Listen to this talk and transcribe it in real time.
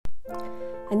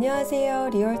안녕하세요.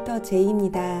 리얼터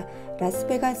제이입니다.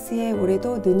 라스베가스에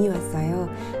올해도 눈이 왔어요.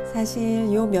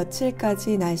 사실 요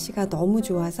며칠까지 날씨가 너무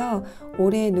좋아서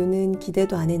올해 눈은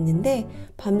기대도 안 했는데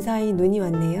밤사이 눈이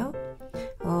왔네요.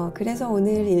 그래서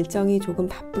오늘 일정이 조금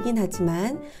바쁘긴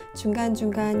하지만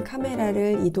중간중간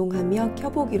카메라를 이동하며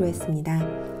켜보기로 했습니다.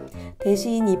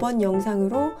 대신 이번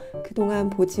영상으로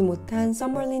그동안 보지 못한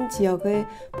서머린 지역을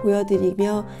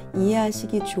보여드리며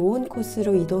이해하시기 좋은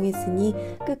코스로 이동했으니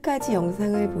끝까지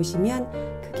영상을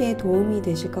보시면 크게 도움이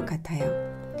되실 것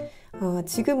같아요.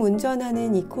 지금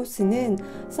운전하는 이 코스는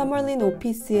서머린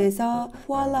오피스에서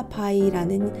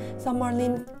후알라파이라는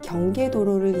서머린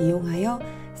경계도로를 이용하여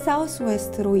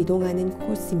사우스웨스트로 이동하는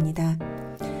코스입니다.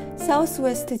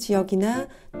 사우스웨스트 지역이나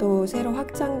또 새로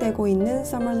확장되고 있는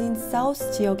서머린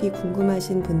사우스 지역이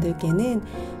궁금하신 분들께는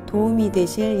도움이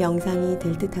되실 영상이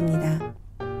될 듯합니다.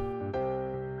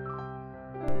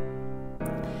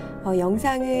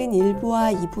 영상은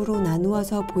 1부와 2부로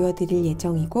나누어서 보여드릴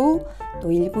예정이고 또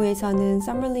 1부에서는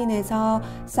서머린에서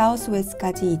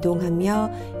사우스웨스트까지 이동하며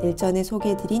일전에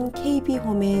소개해드린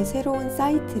KB홈의 새로운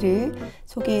사이트를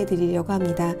소개해드리려고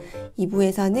합니다.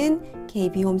 2부에서는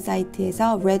KB홈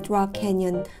사이트에서 레드록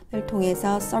캐년을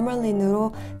통해서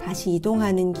서머린으로 다시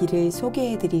이동하는 길을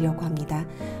소개해드리려고 합니다.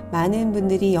 많은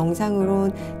분들이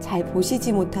영상으론 잘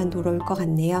보시지 못한 도로일 것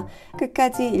같네요.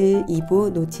 끝까지 1,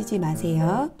 2부 놓치지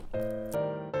마세요.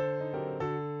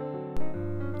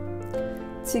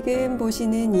 지금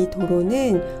보시는 이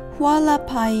도로는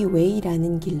후알라파이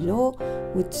웨이라는 길로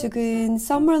우측은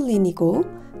서머린이고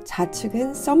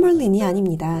좌측은 서머린이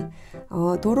아닙니다.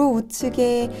 도로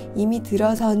우측에 이미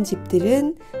들어선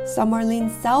집들은 서머린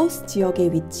사우스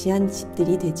지역에 위치한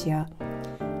집들이 되지요.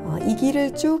 이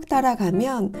길을 쭉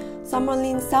따라가면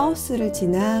서머린 사우스를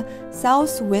지나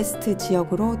사우스 웨스트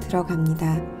지역으로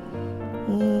들어갑니다.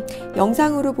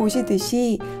 영상으로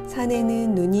보시듯이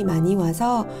산에는 눈이 많이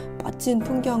와서 멋진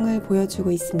풍경을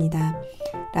보여주고 있습니다.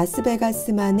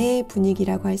 라스베가스만의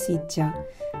분위기라고 할 수 있죠.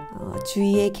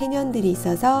 주위에 캐년들이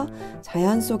있어서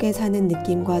자연 속에 사는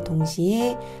느낌과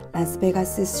동시에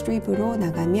라스베가스 스트립으로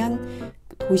나가면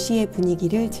도시의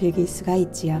분위기를 즐길 수가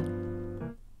있지요.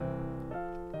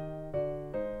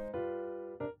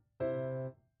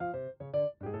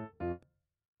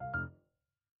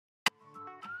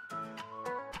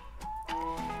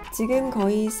 지금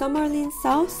거의 서머린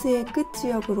사우스의 끝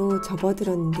지역으로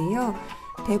접어들었는데요.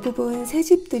 대부분 새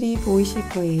집들이 보이실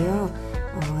거예요.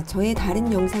 저의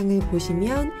다른 영상을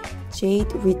보시면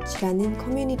Jade Ridge라는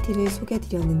커뮤니티를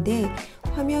소개드렸는데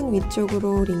화면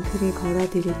위쪽으로 링크를 걸어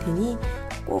드릴 테니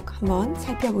꼭 한번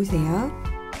살펴보세요.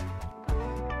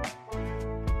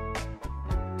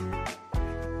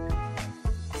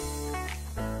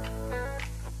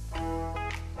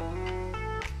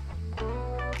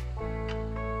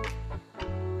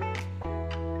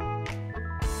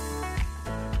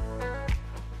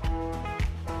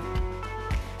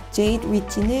 제이드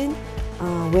리치는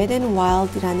웻 앤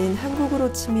와일드라는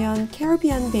한국으로 치면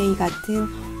캐리비안 베이 같은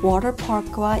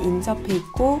워터파크와 인접해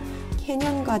있고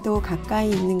캐년과도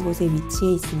가까이 있는 곳에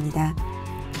위치해 있습니다.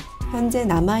 현재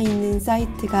남아있는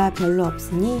사이트가 별로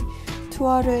없으니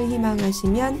투어를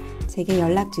희망하시면 제게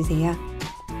연락주세요.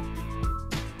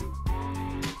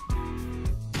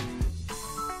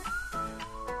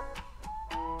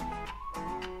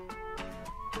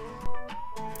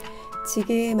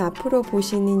 지금 앞으로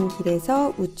보시는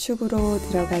길에서 우측으로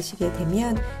들어가시게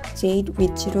되면 제이드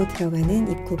리치로 들어가는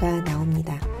입구가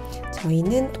나옵니다.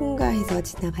 저희는 통과해서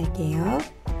지나갈게요.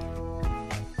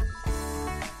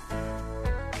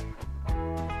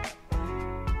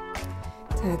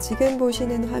 자, 지금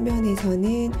보시는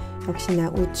화면에서는 역시나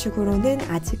우측으로는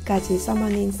아직까지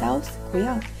서머린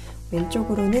사우스고요.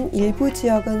 왼쪽으로는 일부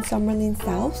지역은 서머린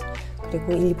사우스,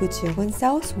 그리고 일부 지역은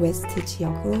사우스 웨스트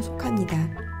지역으로 속합니다.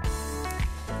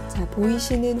 자,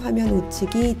 보이시는 화면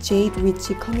우측이 제이드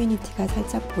리치 커뮤니티가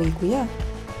살짝 보이고요.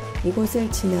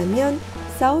 이곳을 지나면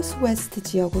사우스 웨스트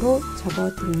지역으로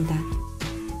접어듭니다.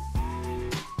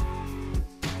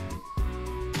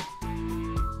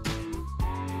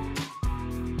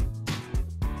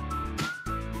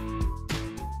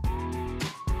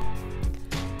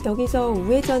 여기서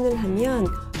우회전을 하면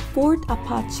포트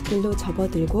아파트 길로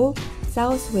접어들고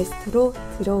사우스 웨스트로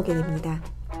들어오게 됩니다.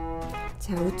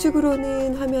 자,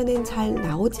 우측으로는 화면은 잘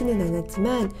나오지는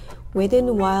않았지만 웻 앤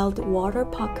와일드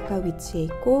워터파크가 위치해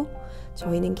있고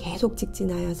저희는 계속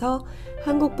직진하여서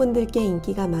한국 분들께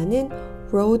인기가 많은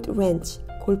로드 렌치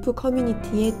골프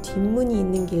커뮤니티의 뒷문이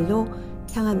있는 길로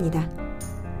향합니다.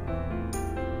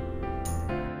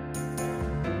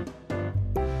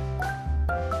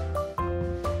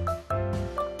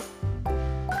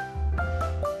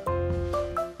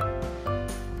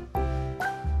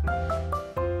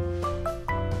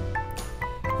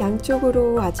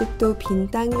 양쪽으로 아직도 빈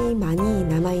땅이 많이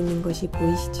남아있는 것이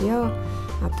보이시지요?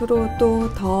 앞으로 또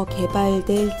더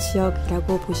개발될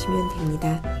지역이라고 보시면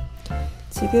됩니다.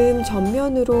 지금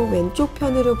전면으로 왼쪽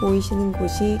편으로 보이시는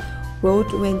곳이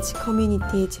로드 렌치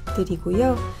커뮤니티의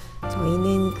집들이고요.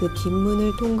 저희는 그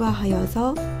뒷문을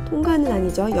통과하여서, 통과는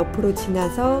아니죠, 옆으로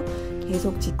지나서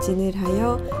계속 직진을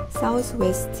하여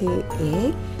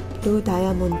사우스웨스트의 블루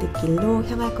다이아몬드 길로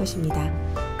향할 것입니다.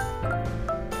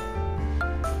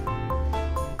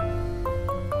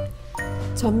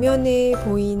 전면에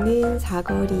보이는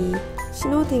사거리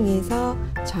신호등에서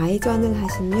좌회전을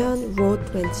하시면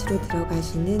로드 렌치로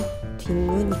들어가시는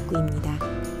뒷문 입구입니다.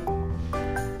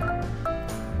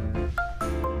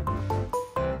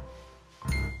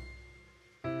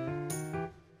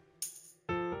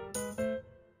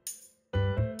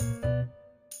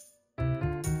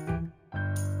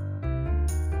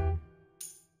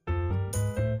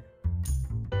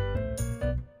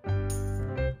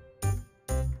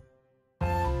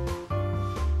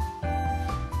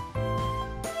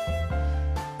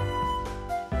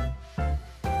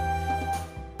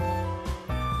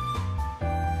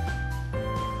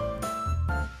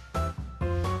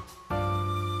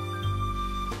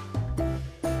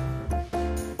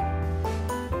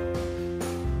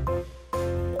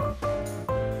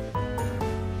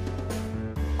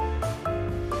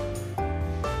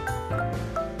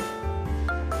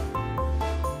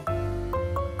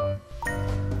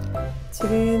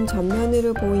 지금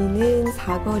전면으로 보이는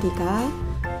사거리가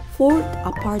포드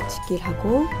아파트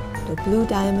길하고 또 블루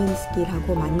다이아몬드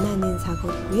길하고 만나는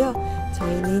사거리고요.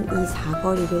 저희는 이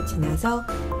사거리를 지나서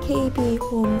KB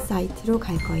홈 사이트로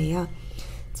갈 거예요.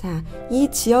 자, 이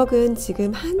지역은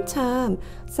지금 한참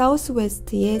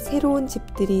사우스웨스트에 새로운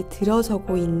집들이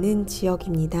들어서고 있는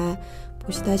지역입니다.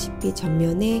 보시다시피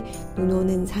전면에 눈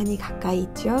오는 산이 가까이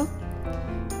있죠.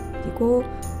 그리고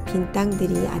빈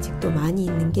땅들이 아직도 많이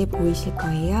있는 게 보이실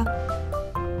거예요.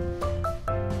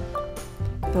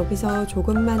 여기서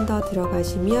조금만 더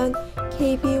들어가시면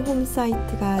KB 홈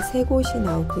사이트가 3곳이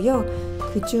나오고요.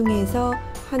 그 중에서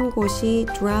한 곳이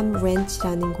드럼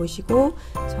렌치라는 곳이고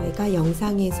저희가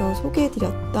영상에서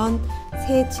소개해드렸던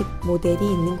새 집 모델이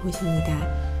있는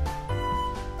곳입니다.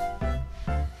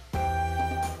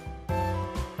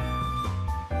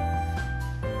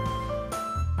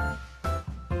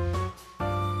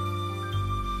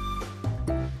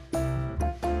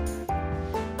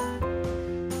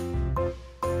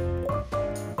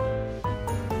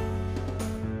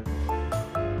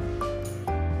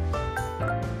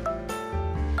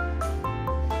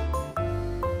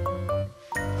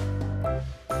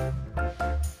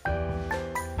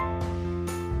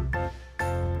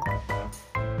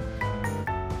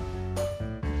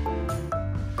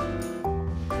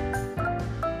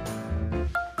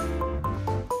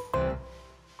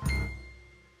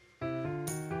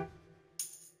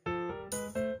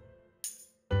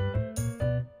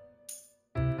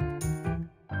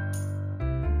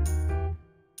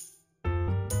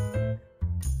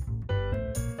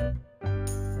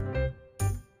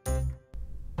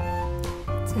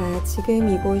 자, 지금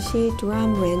이곳이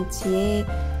드럼 렌치의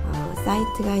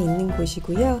사이트가 있는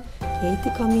곳이고요.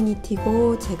 게이트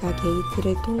커뮤니티고 제가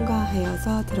게이트를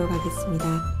통과하여서 들어가겠습니다.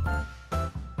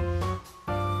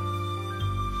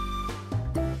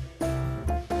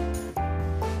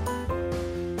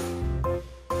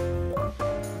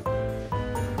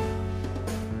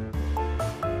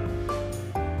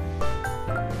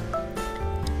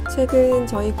 최근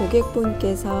저희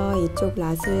고객분께서 이쪽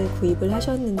랏을 구입을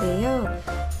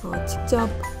하셨는데요. 직접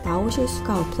나오실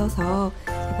수가 없어서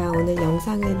제가 오늘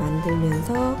영상을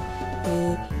만들면서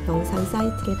이 영상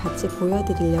사이트를 같이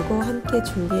보여드리려고 함께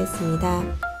준비했습니다.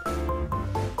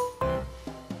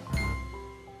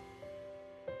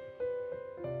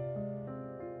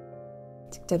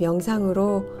 직접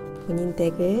영상으로 본인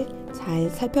댁을 잘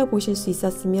살펴보실 수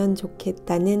있었으면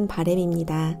좋겠다는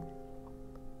바람입니다.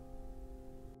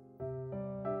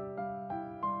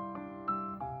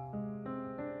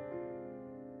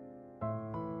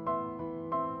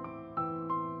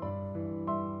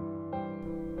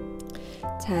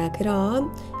 자,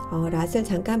 그럼 랏을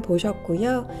잠깐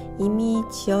보셨고요. 이미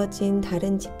지어진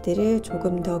다른 집들을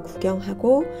조금 더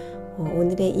구경하고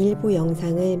오늘의 1부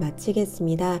영상을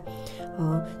마치겠습니다.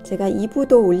 제가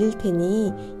 2부도 올릴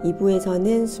테니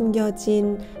 2부에서는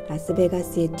숨겨진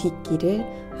라스베가스의 뒷길을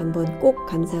한번 꼭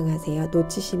감상하세요.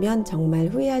 놓치시면 정말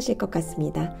후회하실 것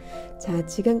같습니다. 자,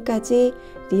 지금까지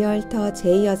리얼터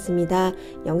제이였습니다.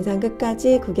 영상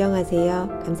끝까지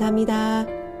구경하세요.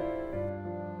 감사합니다.